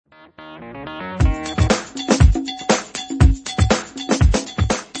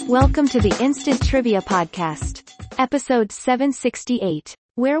Welcome to the Instant Trivia Podcast, episode 768,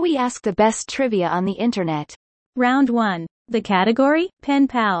 where we ask the best trivia on the internet. Round 1. The category, Pen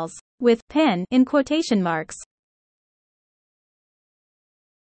Pals, with pen in quotation marks.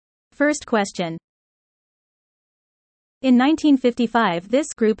 First question. In 1955,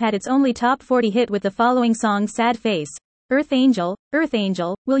 this group had its only top 40 hit with the following song: Sad Face, Earth Angel,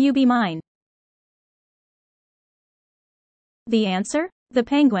 Will You Be Mine? The answer? The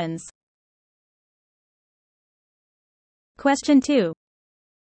Penguins. Question 2.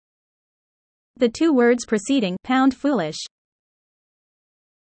 The two words preceding pound foolish.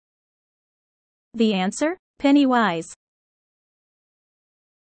 The answer? Pennywise.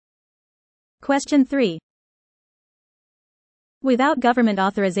 Question 3. Without government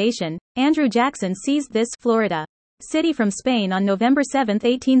authorization, Andrew Jackson seized this Florida city from Spain on November 7,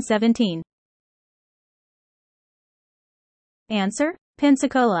 1817. Answer?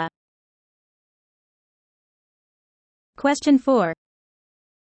 Pensacola. Question 4.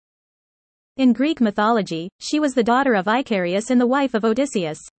 In Greek mythology, she was the daughter of Icarius and the wife of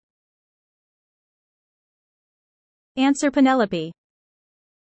Odysseus. Answer: Penelope.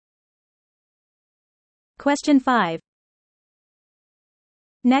 Question 5.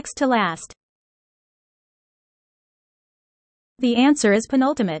 Next to last. The answer is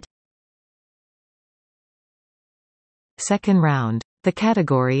penultimate. Second round. The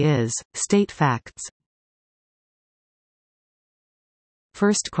category is state facts.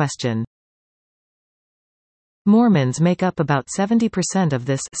 First question. Mormons make up about 70% of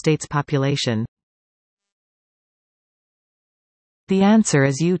this state's population. The answer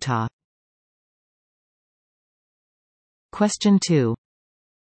is Utah. Question 2.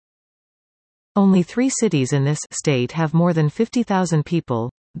 Only 3 cities in this state have more than 50,000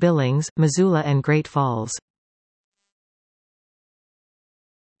 people: Billings, Missoula and Great Falls.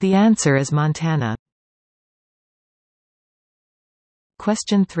 The answer is Montana.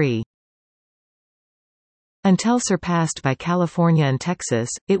 Question 3. Until surpassed by California and Texas,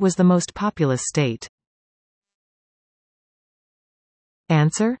 it was the most populous state.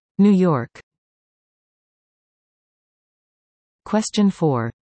 Answer: New York. Question 4.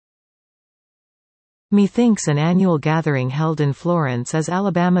 Methinks an annual gathering held in Florence is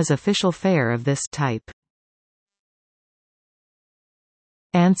Alabama's official fair of this type.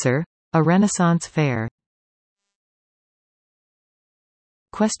 Answer: a Renaissance fair.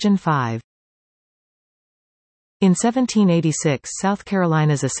 Question 5. In 1786, South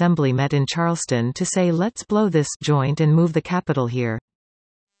Carolina's Assembly met in Charleston to say, "Let's blow this joint and move the capital here."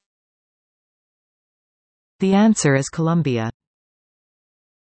 The answer is Columbia.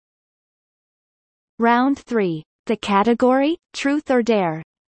 Round 3. The category, Truth or Dare.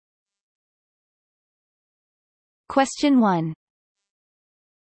 Question 1.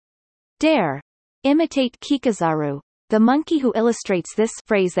 Dare. Imitate Kikazaru, the monkey who illustrates this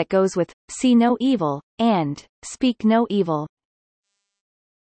phrase that goes with, "See no evil," and, "Speak no evil."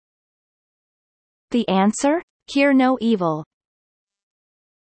 The answer? Hear no evil.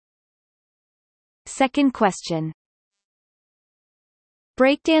 Second question.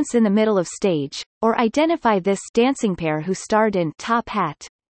 Breakdance in the middle of stage, or identify this dancing pair who starred in Top Hat.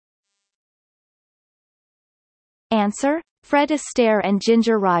 Answer: Fred Astaire and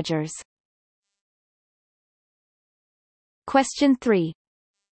Ginger Rogers. Question 3.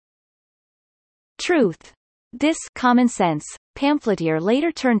 Truth. This common sense pamphleteer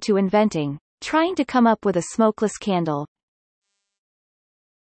later turned to inventing, trying to come up with a smokeless candle.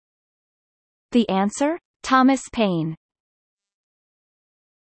 The answer? Thomas Paine.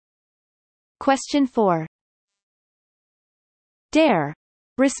 Question 4. Dare.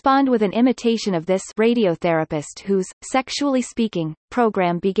 Respond with an imitation of this radiotherapist whose Sexually Speaking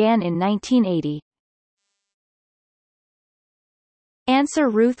program began in 1980. Answer: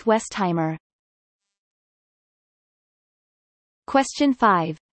 Ruth Westheimer. Question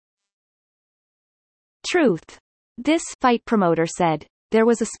 5. Truth. This fight promoter said, "There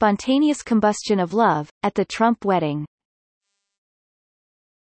was a spontaneous combustion of love at the Trump wedding."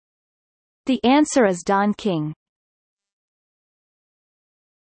 The answer is Don King.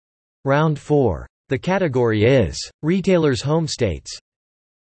 Round 4. The category is retailers' home states.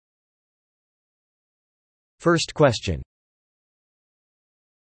 First question.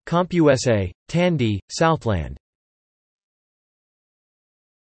 CompUSA, Tandy, Southland.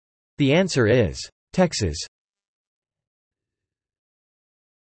 The answer is Texas.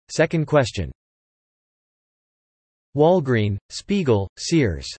 Second question. Walgreen, Spiegel,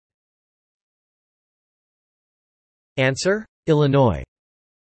 Sears. Answer: Illinois.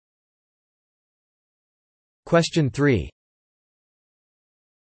 Question 3.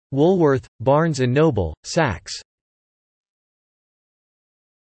 Woolworth, Barnes & Noble, Saks.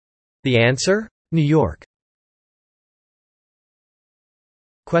 The answer? New York.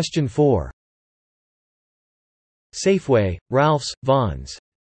 Question 4. Safeway, Ralph's, Vons.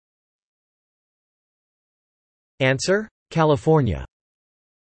 Answer? California.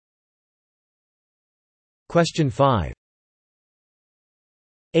 Question 5.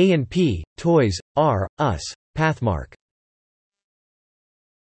 A&P, Toys, R, Us, Pathmark.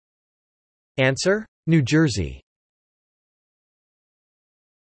 Answer? New Jersey.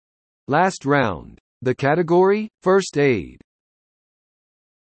 Last round. The category, First Aid.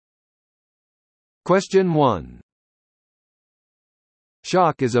 Question 1.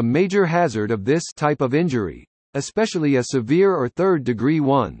 Shock is a major hazard of this type of injury, especially a severe or third-degree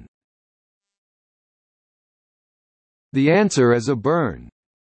one. The answer is a burn.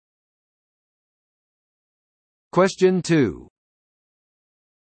 Question 2.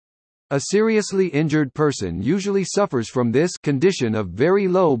 A seriously injured person usually suffers from this condition of very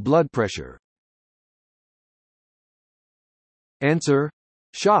low blood pressure. Answer: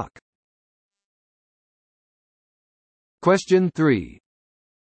 shock. Question 3.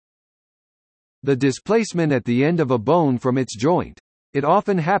 The displacement at the end of a bone from its joint. It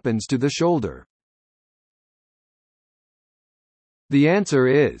often happens to the shoulder. The answer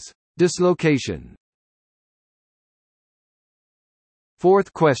is dislocation.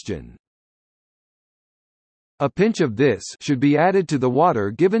 Fourth question. A pinch of this should be added to the water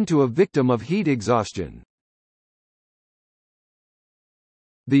given to a victim of heat exhaustion.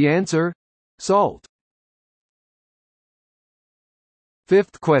 The answer: salt.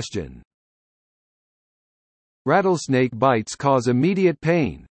 Fifth question. Rattlesnake bites cause immediate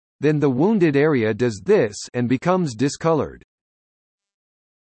pain. Then the wounded area does this and becomes discolored.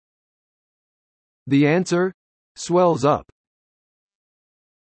 The answer: swells up.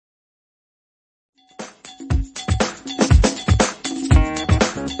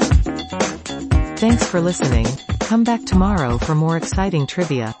 Thanks for listening. Come back tomorrow for more exciting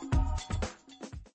trivia.